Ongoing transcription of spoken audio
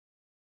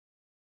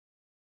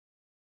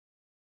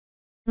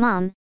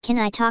Mom, can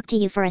I talk to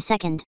you for a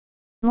second?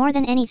 More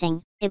than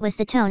anything, it was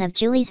the tone of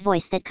Julie's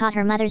voice that caught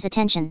her mother's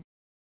attention.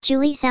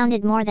 Julie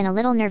sounded more than a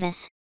little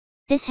nervous.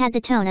 This had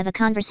the tone of a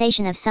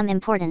conversation of some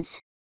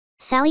importance.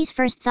 Sally's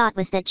first thought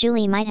was that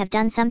Julie might have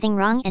done something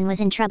wrong and was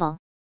in trouble.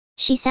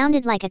 She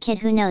sounded like a kid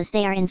who knows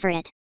they are in for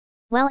it.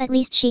 Well, at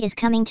least she is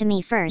coming to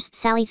me first,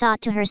 Sally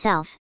thought to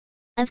herself.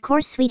 Of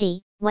course,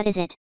 sweetie, what is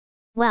it?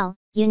 Well,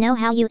 you know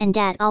how you and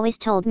Dad always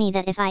told me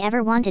that if I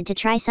ever wanted to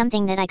try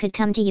something that I could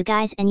come to you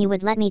guys and you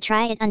would let me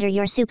try it under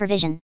your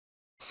supervision.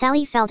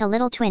 Sally felt a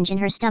little twinge in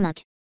her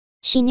stomach.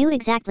 She knew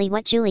exactly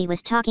what Julie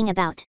was talking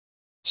about.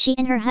 She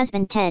and her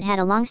husband Ted had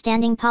a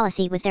long-standing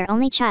policy with their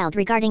only child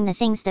regarding the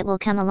things that will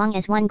come along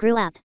as one grew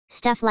up,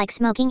 stuff like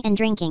smoking and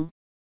drinking.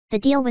 The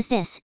deal was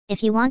this: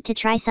 if you want to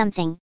try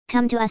something,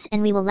 come to us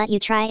and we will let you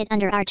try it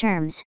under our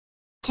terms.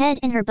 Ted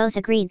and her both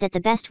agreed that the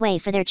best way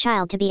for their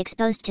child to be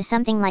exposed to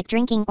something like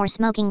drinking or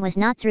smoking was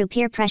not through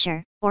peer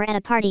pressure, or at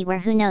a party where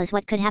who knows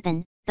what could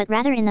happen, but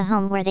rather in the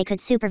home where they could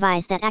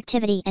supervise that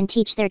activity and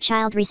teach their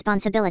child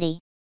responsibility.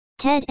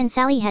 Ted and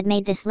Sally had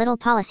made this little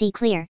policy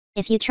clear: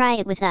 if you try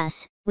it with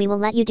us, we will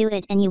let you do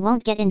it and you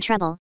won't get in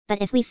trouble,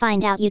 but if we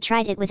find out you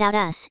tried it without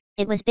us,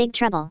 it was big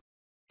trouble.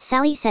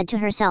 Sally said to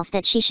herself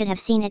that she should have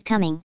seen it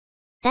coming.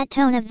 That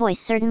tone of voice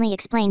certainly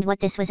explained what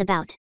this was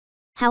about.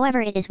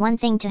 However, it is one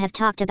thing to have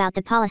talked about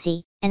the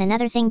policy, and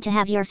another thing to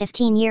have your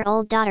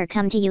 15-year-old daughter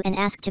come to you and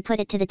ask to put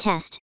it to the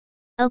test.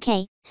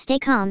 Okay, stay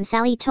calm,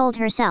 Sally told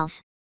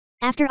herself.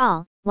 After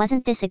all,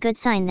 wasn't this a good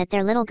sign that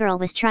their little girl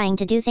was trying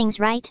to do things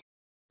right?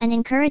 An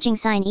encouraging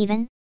sign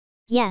even?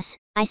 Yes,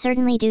 I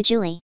certainly do,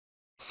 Julie.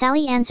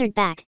 Sally answered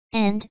back,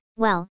 and,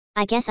 well,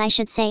 I guess I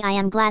should say I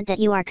am glad that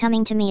you are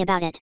coming to me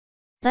about it.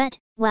 But,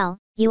 well,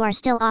 you are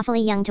still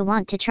awfully young to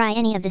want to try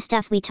any of the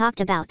stuff we talked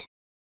about.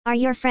 Are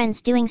your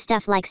friends doing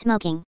stuff like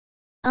smoking?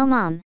 Oh,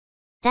 Mom.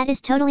 That is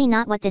totally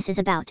not what this is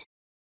about.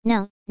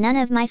 No, none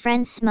of my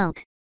friends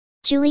smoke.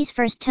 Julie's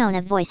first tone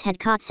of voice had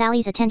caught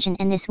Sally's attention,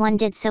 and this one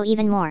did so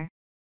even more.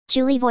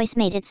 Julie's voice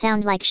made it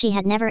sound like she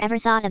had never ever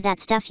thought of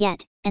that stuff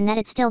yet, and that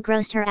it still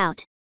grossed her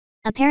out.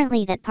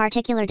 Apparently that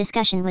particular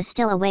discussion was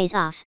still a ways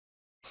off.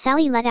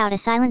 Sally let out a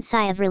silent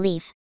sigh of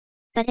relief.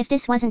 But if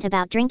this wasn't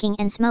about drinking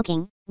and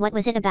smoking, what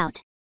was it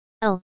about?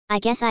 Oh, I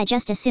guess I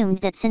just assumed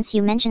that since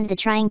you mentioned the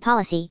trying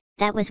policy,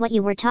 that was what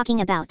you were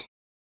talking about.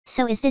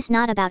 So is this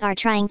not about our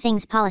trying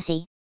things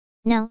policy?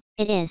 No,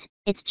 it is,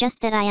 it's just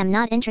that I am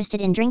not interested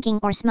in drinking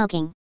or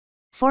smoking.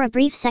 For a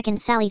brief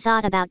second Sally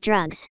thought about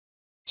drugs.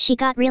 She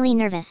got really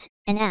nervous,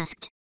 and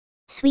asked.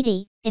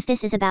 Sweetie, if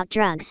this is about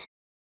drugs.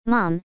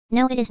 Mom,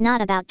 no, it is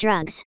not about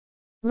drugs.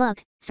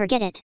 Look,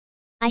 forget it.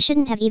 I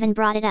shouldn't have even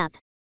brought it up.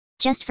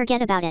 Just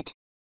forget about it.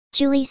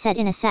 Julie said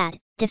in a sad,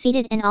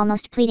 defeated and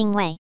almost pleading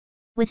way.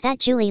 With that,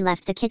 Julie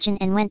left the kitchen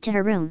and went to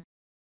her room.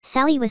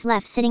 Sally was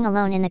left sitting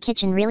alone in the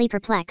kitchen, really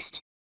perplexed.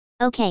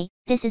 Okay,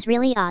 this is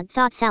really odd,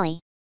 thought Sally.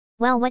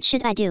 Well, what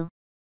should I do?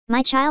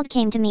 My child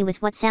came to me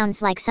with what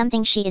sounds like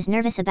something she is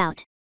nervous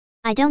about.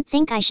 I don't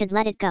think I should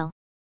let it go.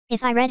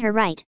 If I read her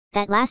right,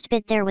 that last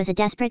bit there was a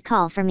desperate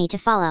call for me to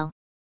follow.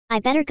 I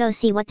better go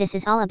see what this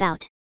is all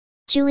about.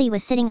 Julie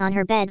was sitting on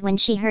her bed when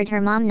she heard her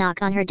mom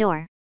knock on her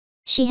door.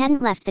 She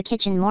hadn't left the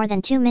kitchen more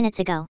than 2 minutes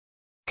ago.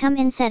 Come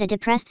in, said a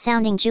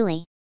depressed-sounding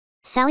Julie.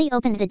 Sally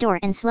opened the door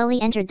and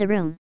slowly entered the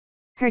room.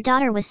 Her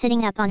daughter was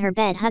sitting up on her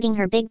bed, hugging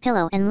her big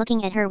pillow and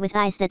looking at her with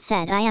eyes that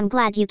said, I am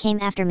glad you came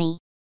after me.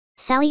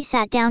 Sally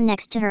sat down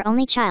next to her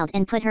only child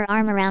and put her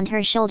arm around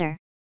her shoulder.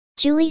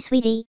 Julie,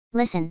 sweetie,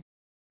 listen.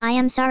 I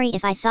am sorry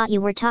if I thought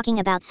you were talking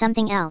about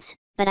something else,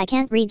 but I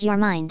can't read your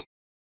mind.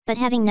 But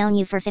having known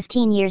you for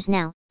 15 years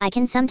now, I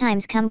can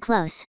sometimes come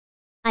close.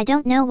 I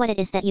don't know what it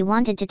is that you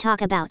wanted to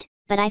talk about,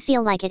 but I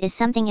feel like it is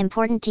something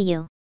important to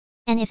you.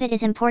 And if it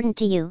is important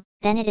to you,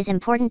 then it is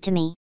important to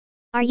me.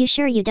 Are you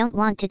sure you don't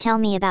want to tell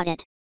me about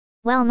it?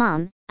 Well,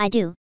 Mom, I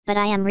do, but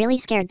I am really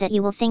scared that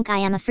you will think I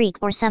am a freak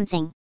or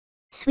something.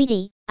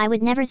 Sweetie, I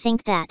would never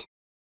think that.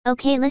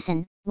 Okay,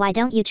 listen, why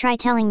don't you try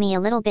telling me a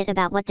little bit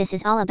about what this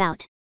is all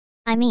about?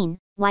 I mean,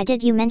 why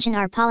did you mention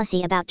our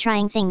policy about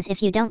trying things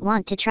if you don't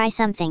want to try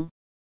something?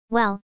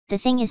 Well, the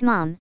thing is,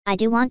 Mom, I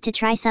do want to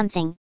try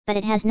something, but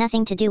it has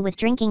nothing to do with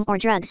drinking or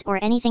drugs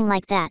or anything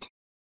like that.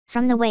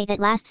 From the way that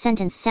last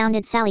sentence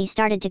sounded, Sally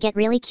started to get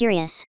really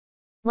curious.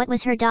 What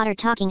was her daughter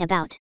talking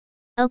about?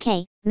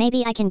 Okay,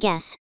 maybe I can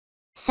guess.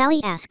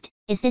 Sally asked,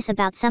 is this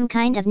about some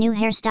kind of new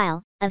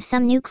hairstyle, of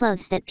some new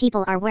clothes that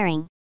people are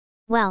wearing?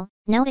 Well,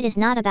 no, it is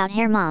not about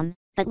hair, Mom,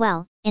 but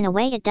well, in a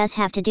way it does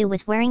have to do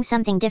with wearing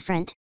something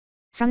different.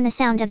 From the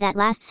sound of that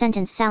last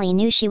sentence, Sally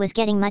knew she was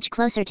getting much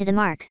closer to the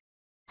mark.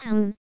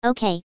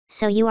 Okay,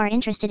 so you are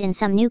interested in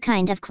some new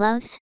kind of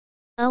clothes?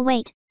 Oh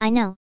wait, I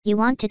know, you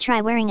want to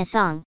try wearing a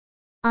thong.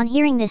 On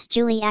hearing this,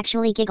 Julie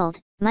actually giggled,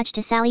 much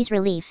to Sally's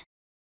relief.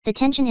 The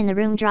tension in the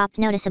room dropped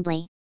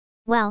noticeably.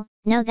 Well,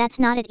 no, that's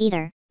not it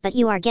either, but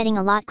you are getting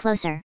a lot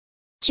closer.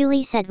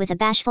 Julie said with a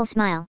bashful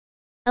smile.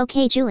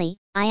 Okay, Julie,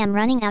 I am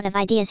running out of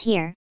ideas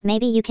here,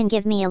 maybe you can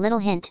give me a little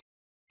hint.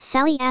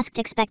 Sally asked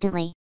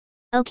expectantly.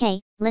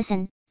 Okay,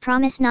 listen,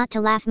 promise not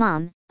to laugh,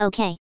 Mom,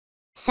 okay?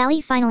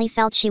 Sally finally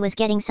felt she was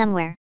getting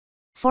somewhere.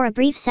 For a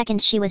brief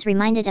second she was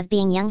reminded of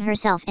being young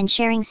herself and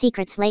sharing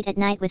secrets late at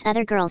night with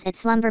other girls at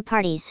slumber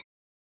parties.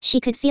 She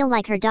could feel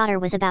like her daughter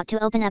was about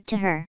to open up to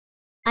her.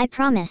 "I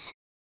promise,"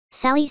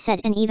 Sally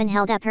said and even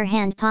held up her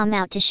hand palm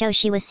out to show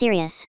she was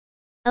serious.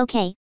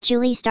 "Okay,"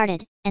 Julie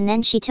started, and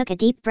then she took a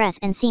deep breath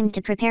and seemed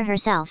to prepare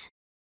herself.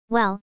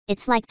 "Well,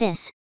 it's like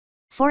this.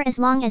 For as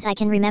long as I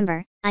can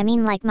remember, I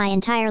mean like my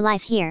entire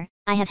life here,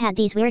 I have had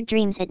these weird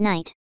dreams at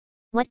night."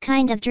 "What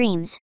kind of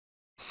dreams?"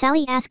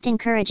 Sally asked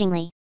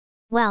encouragingly.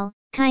 "Well,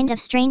 kind of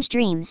strange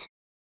dreams.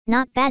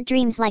 Not bad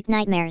dreams like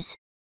nightmares.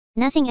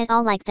 Nothing at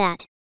all like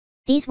that.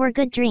 These were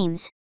good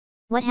dreams."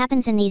 "What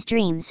happens in these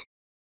dreams?"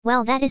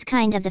 "Well, that is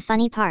kind of the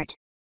funny part.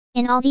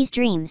 In all these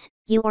dreams,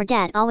 you or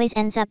Dad always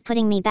ends up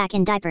putting me back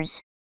in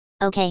diapers."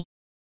 "Okay,"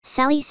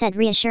 Sally said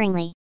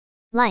reassuringly.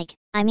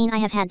 I mean I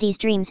have had these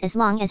dreams as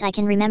long as I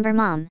can remember,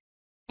 Mom.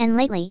 And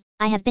lately,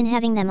 I have been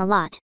having them a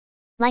lot.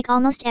 Like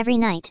almost every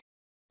night.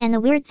 And the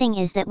weird thing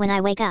is that when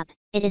I wake up,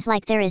 it is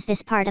like there is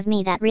this part of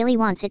me that really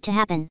wants it to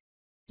happen.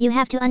 You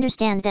have to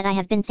understand that I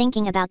have been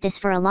thinking about this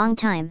for a long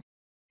time.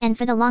 And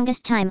for the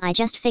longest time I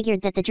just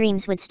figured that the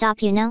dreams would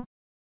stop, you know?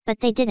 But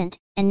they didn't,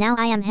 and now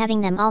I am having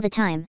them all the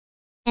time.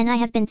 And I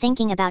have been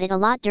thinking about it a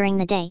lot during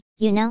the day,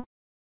 you know?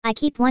 I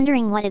keep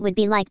wondering what it would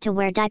be like to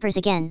wear diapers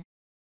again.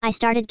 I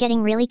started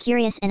getting really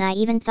curious and I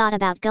even thought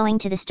about going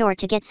to the store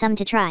to get some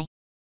to try.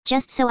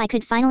 Just so I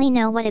could finally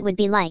know what it would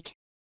be like.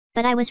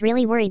 But I was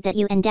really worried that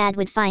you and Dad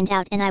would find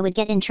out and I would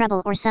get in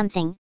trouble or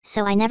something,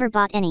 so I never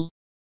bought any.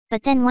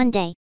 But then one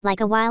day, like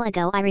a while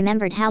ago, I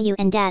remembered how you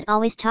and Dad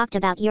always talked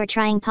about your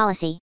trying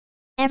policy.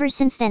 Ever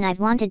since then I've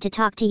wanted to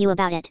talk to you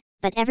about it,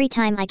 but every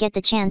time I get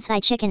the chance I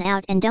chicken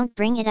out and don't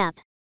bring it up.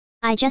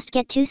 I just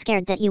get too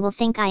scared that you will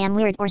think I am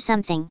weird or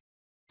something."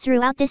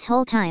 Throughout this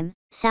whole time,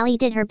 Sally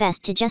did her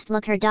best to just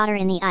look her daughter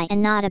in the eye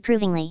and nod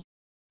approvingly.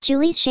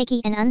 Julie's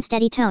shaky and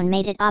unsteady tone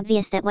made it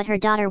obvious that what her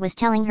daughter was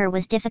telling her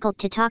was difficult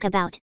to talk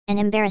about, and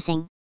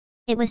embarrassing.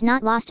 It was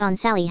not lost on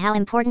Sally how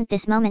important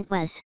this moment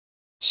was.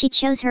 She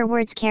chose her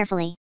words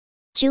carefully.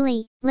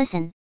 "Julie,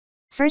 listen.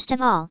 First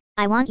of all,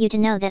 I want you to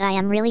know that I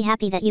am really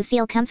happy that you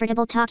feel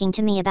comfortable talking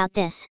to me about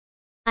this.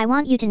 I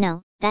want you to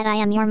know that I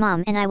am your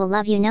mom and I will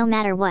love you no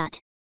matter what."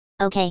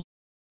 "Okay."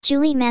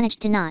 Julie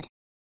managed to nod.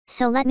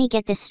 "So let me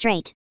get this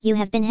straight, you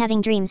have been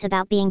having dreams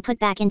about being put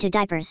back into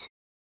diapers."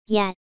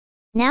 "Yeah.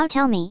 Now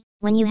tell me,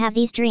 when you have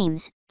these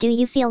dreams, do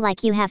you feel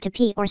like you have to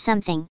pee or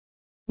something?"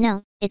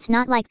 "No, it's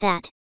not like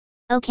that."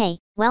 "Okay,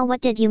 well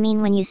what did you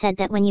mean when you said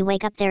that when you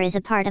wake up there is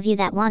a part of you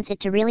that wants it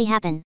to really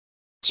happen?"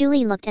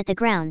 Julie looked at the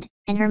ground,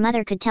 and her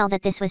mother could tell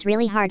that this was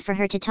really hard for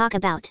her to talk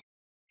about.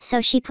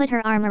 So she put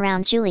her arm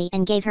around Julie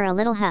and gave her a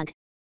little hug.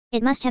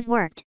 It must have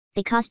worked,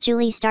 because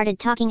Julie started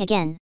talking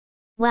again.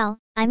 "Well,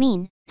 I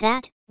mean,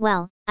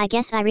 I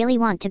guess I really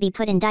want to be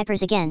put in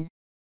diapers again.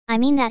 I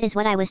mean that is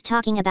what I was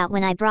talking about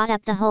when I brought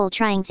up the whole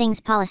trying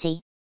things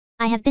policy.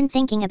 I have been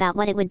thinking about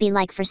what it would be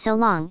like for so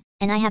long,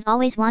 and I have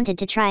always wanted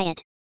to try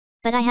it.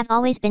 But I have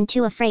always been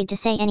too afraid to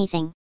say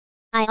anything.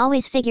 I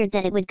always figured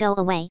that it would go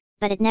away,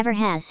 but it never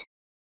has.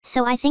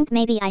 So I think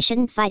maybe I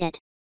shouldn't fight it.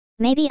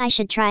 Maybe I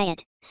should try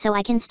it, so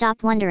I can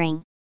stop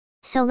wondering.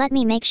 So let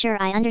me make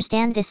sure I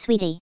understand this,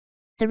 sweetie.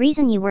 The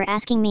reason you were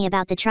asking me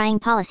about the trying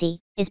policy,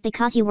 is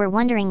because you were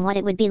wondering what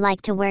it would be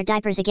like to wear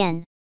diapers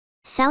again?"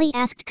 Sally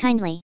asked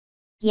kindly.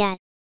 "Yeah,"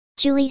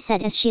 Julie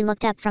said as she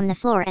looked up from the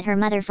floor at her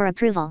mother for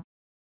approval.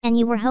 "And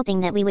you were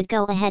hoping that we would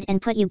go ahead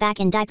and put you back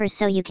in diapers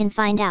so you can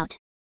find out?"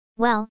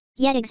 "Well,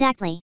 yeah,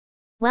 exactly.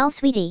 Well,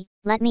 sweetie,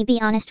 let me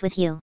be honest with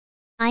you.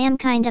 I am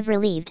kind of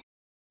relieved.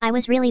 I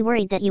was really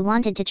worried that you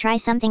wanted to try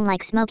something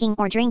like smoking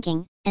or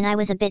drinking, and I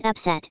was a bit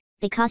upset,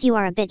 because you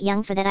are a bit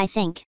young for that, I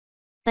think.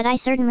 But I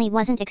certainly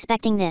wasn't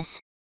expecting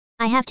this.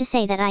 I have to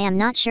say that I am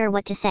not sure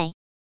what to say.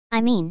 I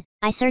mean,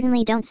 I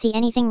certainly don't see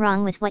anything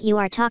wrong with what you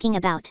are talking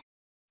about.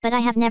 But I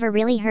have never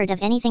really heard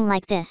of anything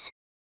like this.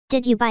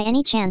 Did you by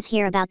any chance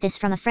hear about this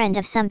from a friend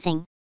of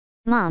something?"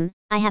 "Mom,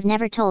 I have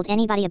never told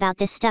anybody about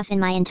this stuff in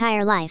my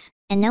entire life,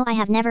 and no, I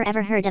have never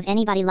ever heard of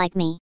anybody like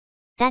me.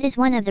 That is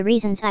one of the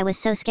reasons I was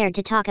so scared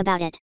to talk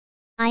about it.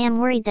 I am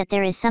worried that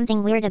there is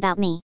something weird about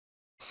me."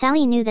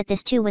 Sally knew that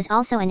this too was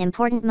also an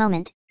important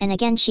moment, and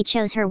again she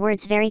chose her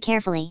words very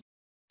carefully.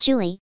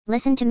 "Julie,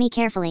 listen to me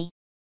carefully."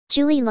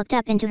 Julie looked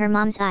up into her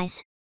mom's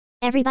eyes.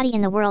 "Everybody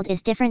in the world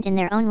is different in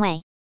their own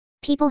way.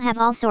 People have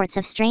all sorts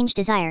of strange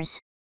desires.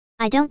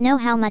 I don't know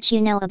how much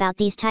you know about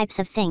these types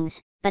of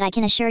things, but I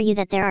can assure you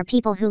that there are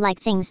people who like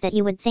things that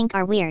you would think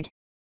are weird.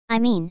 I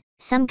mean,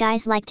 some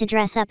guys like to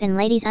dress up in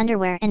ladies'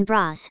 underwear and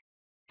bras.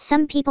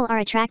 Some people are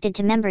attracted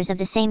to members of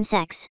the same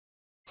sex.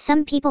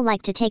 Some people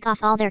like to take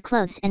off all their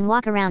clothes and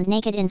walk around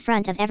naked in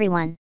front of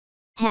everyone.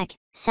 Heck,"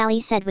 Sally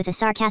said with a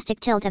sarcastic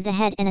tilt of the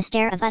head and a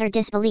stare of utter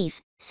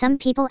disbelief, "some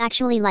people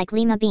actually like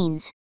lima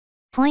beans.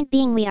 Point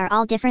being, we are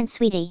all different,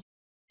 sweetie.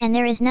 And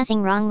there is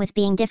nothing wrong with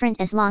being different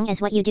as long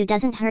as what you do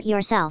doesn't hurt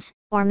yourself,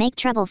 or make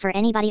trouble for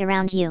anybody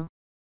around you."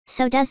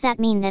 "So does that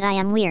mean that I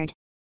am weird?"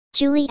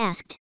 Julie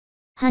asked.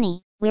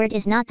 "Honey, weird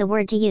is not the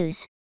word to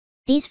use.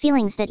 These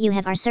feelings that you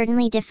have are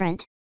certainly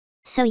different.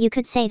 So you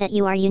could say that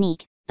you are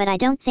unique, but I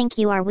don't think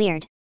you are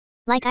weird.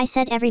 Like I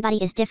said, everybody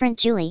is different,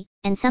 Julie,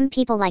 and some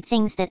people like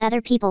things that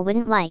other people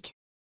wouldn't like.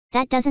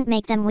 That doesn't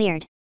make them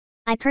weird.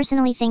 I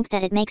personally think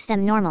that it makes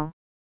them normal.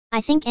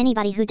 I think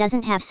anybody who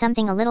doesn't have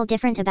something a little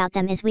different about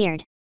them is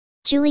weird.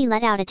 Julie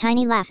let out a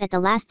tiny laugh at the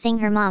last thing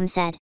her mom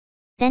said.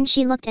 Then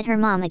she looked at her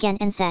mom again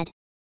and said,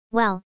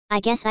 "Well, I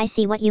guess I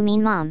see what you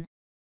mean, Mom.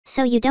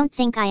 So you don't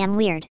think I am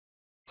weird?"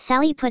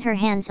 Sally put her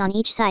hands on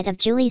each side of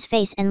Julie's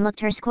face and looked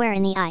her square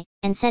in the eye,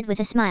 and said with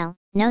a smile,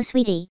 "No,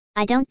 sweetie,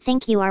 I don't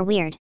think you are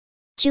weird."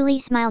 Julie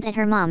smiled at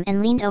her mom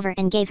and leaned over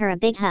and gave her a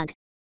big hug.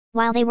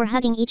 While they were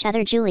hugging each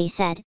other, Julie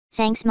said,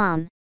 "Thanks,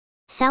 Mom."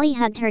 Sally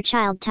hugged her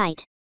child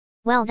tight.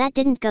 Well, that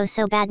didn't go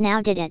so bad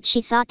now, did it?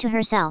 She thought to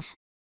herself.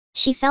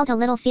 She felt a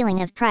little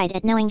feeling of pride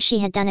at knowing she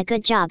had done a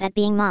good job at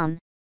being mom.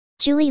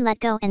 Julie let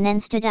go and then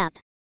stood up.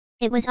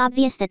 It was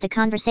obvious that the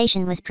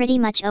conversation was pretty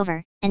much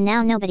over, and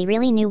now nobody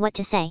really knew what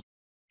to say.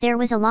 There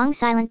was a long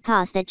silent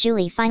pause that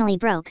Julie finally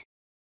broke.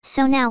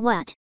 "So now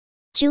what?"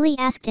 Julie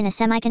asked in a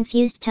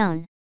semi-confused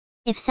tone.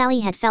 If Sally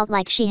had felt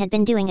like she had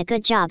been doing a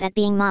good job at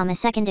being mom a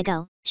second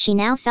ago, she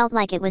now felt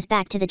like it was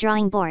back to the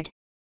drawing board.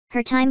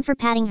 Her time for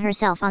patting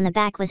herself on the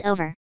back was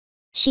over.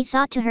 She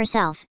thought to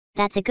herself,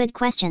 "That's a good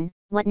question,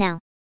 what now?"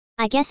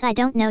 "I guess I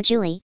don't know,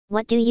 Julie,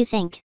 what do you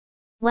think?"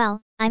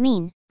 "Well, I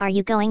mean, are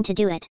you going to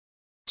do it?"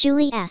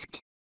 Julie asked.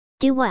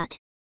 "Do what?"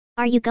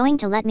 "Are you going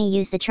to let me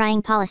use the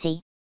trying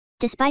policy?"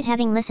 Despite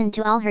having listened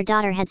to all her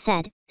daughter had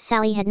said,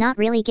 Sally had not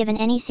really given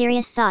any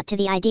serious thought to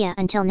the idea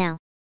until now.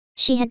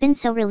 She had been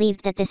so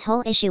relieved that this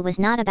whole issue was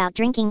not about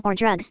drinking or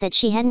drugs that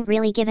she hadn't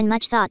really given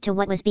much thought to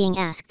what was being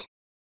asked.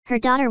 Her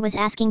daughter was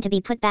asking to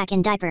be put back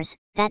in diapers,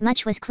 that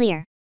much was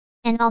clear.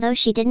 And although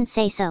she didn't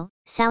say so,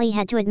 Sally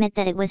had to admit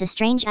that it was a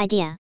strange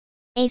idea.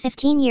 A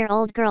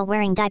 15-year-old girl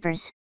wearing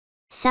diapers.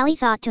 Sally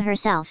thought to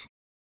herself.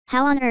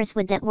 How on earth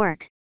would that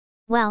work?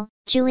 Well,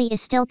 Julie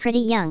is still pretty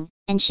young,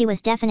 and she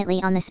was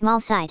definitely on the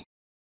small side.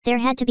 There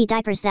had to be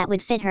diapers that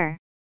would fit her.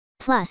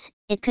 Plus,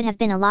 it could have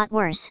been a lot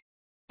worse.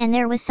 And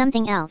there was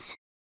something else.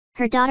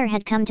 Her daughter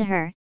had come to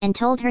her, and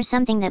told her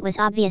something that was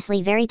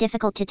obviously very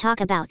difficult to talk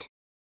about.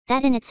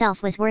 That in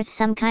itself was worth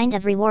some kind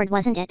of reward,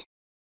 wasn't it?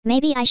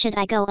 Maybe I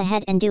go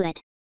ahead and do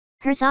it.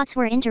 Her thoughts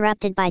were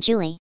interrupted by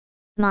Julie.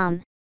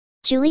 "Mom."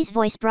 Julie's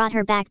voice brought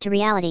her back to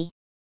reality.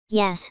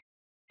 "Yes."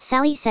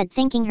 Sally said,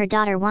 thinking her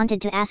daughter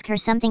wanted to ask her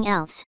something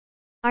else.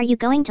 "Are you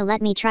going to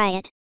let me try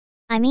it?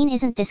 I mean,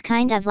 isn't this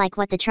kind of like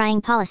what the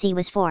trying policy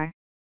was for?"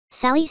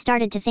 Sally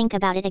started to think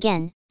about it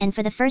again, and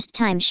for the first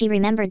time she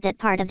remembered that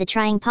part of the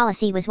trying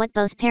policy was what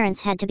both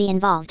parents had to be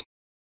involved.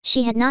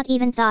 She had not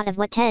even thought of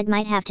what Ted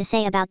might have to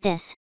say about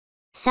this.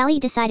 Sally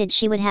decided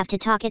she would have to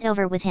talk it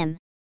over with him.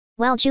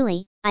 "Well,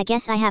 Julie, I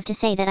guess I have to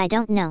say that I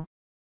don't know.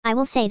 I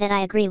will say that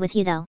I agree with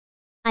you though.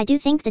 I do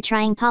think the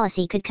trying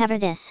policy could cover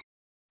this.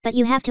 But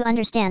you have to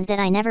understand that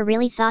I never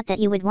really thought that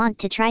you would want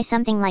to try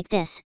something like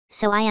this,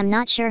 so I am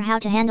not sure how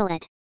to handle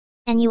it.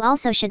 And you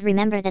also should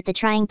remember that the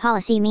trying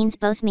policy means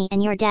both me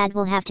and your dad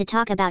will have to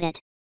talk about it."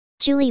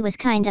 Julie was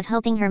kind of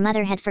hoping her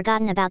mother had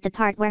forgotten about the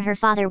part where her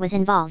father was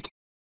involved.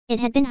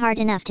 It had been hard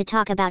enough to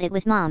talk about it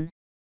with Mom.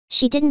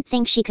 She didn't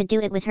think she could do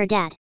it with her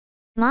dad.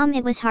 "Mom,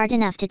 it was hard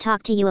enough to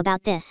talk to you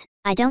about this,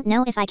 I don't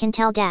know if I can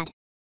tell Dad,"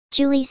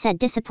 Julie said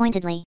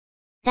disappointedly.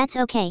 "That's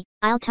okay,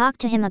 I'll talk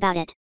to him about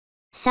it,"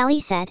 Sally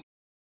said.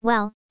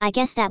 "Well, I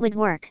guess that would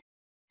work.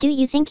 Do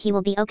you think he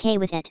will be okay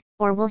with it,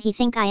 or will he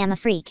think I am a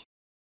freak?"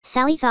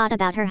 Sally thought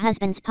about her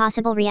husband's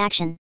possible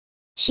reaction.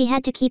 She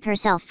had to keep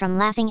herself from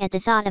laughing at the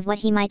thought of what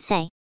he might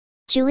say.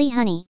 "Julie,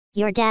 honey,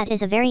 your dad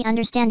is a very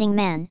understanding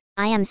man,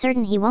 I am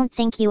certain he won't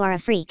think you are a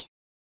freak.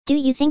 Do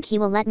you think he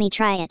will let me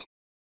try it?"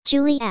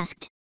 Julie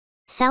asked.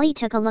 Sally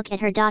took a look at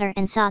her daughter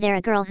and saw there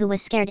a girl who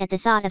was scared at the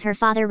thought of her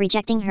father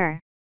rejecting her.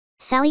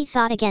 Sally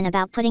thought again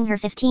about putting her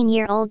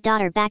 15-year-old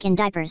daughter back in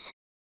diapers.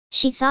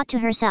 She thought to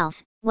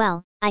herself,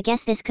 well, I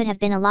guess this could have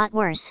been a lot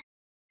worse.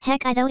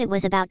 Heck, I thought it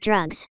was about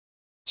drugs.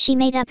 She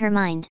made up her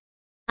mind.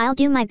 "I'll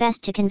do my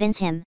best to convince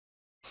him,"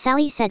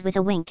 Sally said with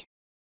a wink.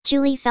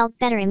 Julie felt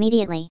better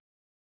immediately.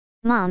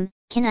 "Mom,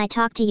 can I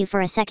talk to you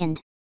for a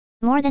second?"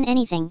 More than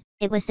anything,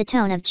 it was the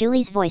tone of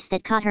Julie's voice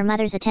that caught her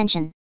mother's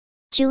attention.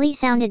 Julie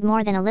sounded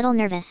more than a little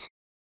nervous.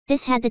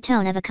 This had the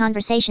tone of a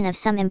conversation of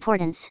some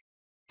importance.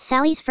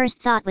 Sally's first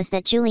thought was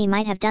that Julie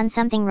might have done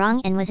something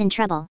wrong and was in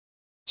trouble.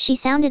 She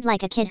sounded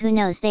like a kid who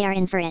knows they are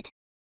in for it.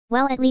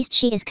 Well, at least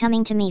she is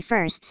coming to me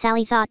first,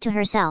 Sally thought to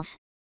herself.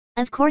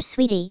 "Of course,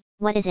 sweetie,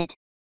 what is it?"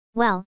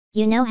 "Well,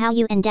 you know how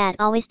you and Dad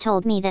always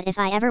told me that if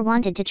I ever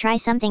wanted to try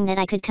something that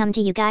I could come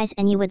to you guys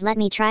and you would let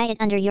me try it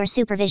under your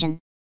supervision."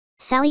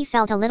 Sally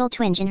felt a little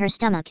twinge in her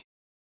stomach.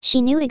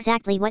 She knew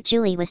exactly what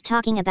Julie was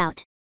talking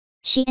about.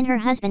 She and her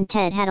husband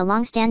Ted had a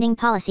long-standing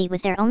policy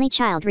with their only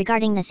child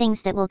regarding the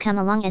things that will come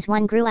along as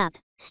one grew up,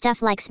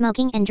 stuff like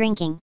smoking and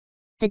drinking.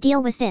 The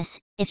deal was this: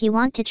 if you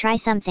want to try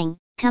something,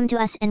 come to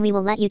us and we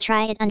will let you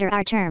try it under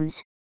our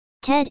terms.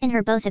 Ted and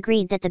her both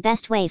agreed that the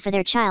best way for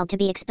their child to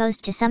be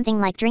exposed to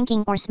something like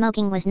drinking or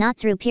smoking was not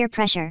through peer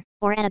pressure,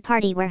 or at a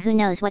party where who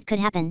knows what could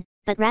happen,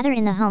 but rather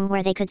in the home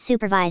where they could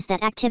supervise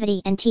that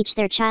activity and teach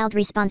their child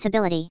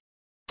responsibility.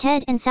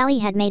 Ted and Sally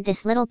had made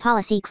this little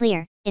policy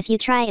clear: if you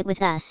try it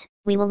with us,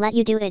 we will let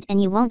you do it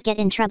and you won't get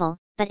in trouble,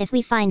 but if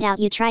we find out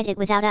you tried it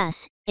without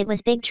us, it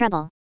was big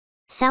trouble.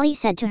 Sally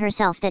said to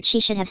herself that she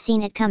should have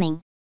seen it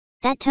coming.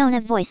 That tone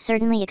of voice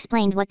certainly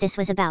explained what this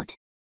was about.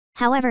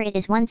 However, it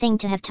is one thing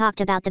to have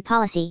talked about the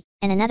policy,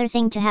 and another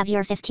thing to have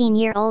your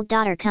 15-year-old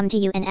daughter come to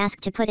you and ask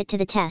to put it to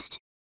the test.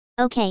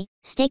 Okay,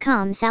 stay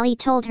calm, Sally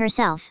told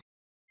herself.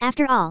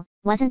 After all,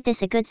 wasn't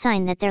this a good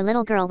sign that their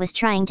little girl was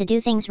trying to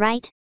do things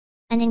right?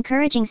 An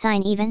encouraging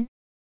sign even?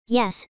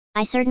 Yes,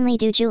 I certainly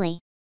do, Julie.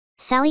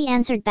 Sally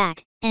answered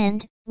back,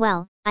 and,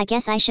 well, I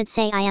guess I should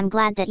say I am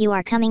glad that you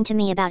are coming to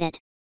me about it.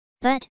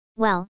 But,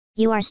 well,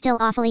 you are still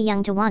awfully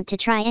young to want to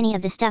try any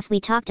of the stuff we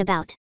talked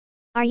about.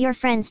 Are your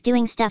friends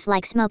doing stuff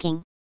like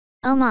smoking?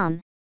 Oh, Mom.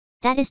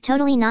 That is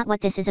totally not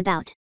what this is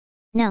about.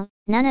 No,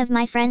 none of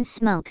my friends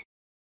smoke.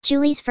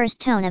 Julie's first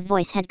tone of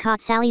voice had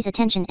caught Sally's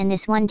attention, and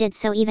this one did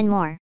so even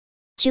more.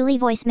 Julie's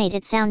voice made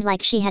it sound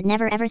like she had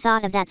never ever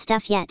thought of that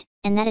stuff yet,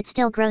 and that it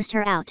still grossed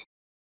her out.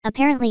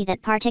 Apparently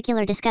that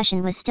particular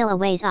discussion was still a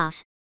ways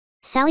off.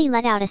 Sally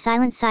let out a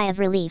silent sigh of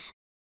relief.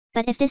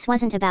 But if this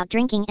wasn't about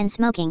drinking and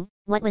smoking,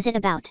 what was it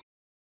about?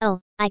 Oh,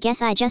 I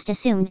guess I just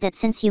assumed that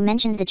since you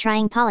mentioned the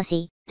trying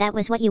policy, that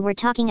was what you were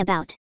talking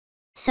about.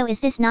 So is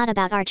this not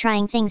about our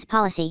trying things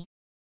policy?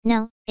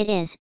 No, it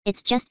is,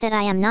 it's just that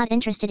I am not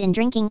interested in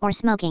drinking or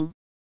smoking.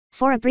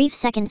 For a brief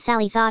second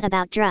Sally thought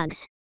about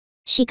drugs.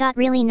 She got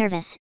really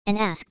nervous, and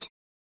asked.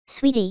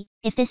 Sweetie,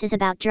 if this is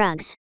about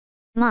drugs.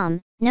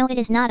 Mom, no, it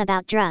is not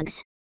about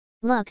drugs.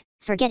 Look,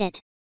 forget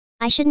it.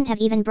 I shouldn't have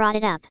even brought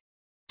it up.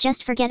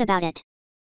 Just forget about it.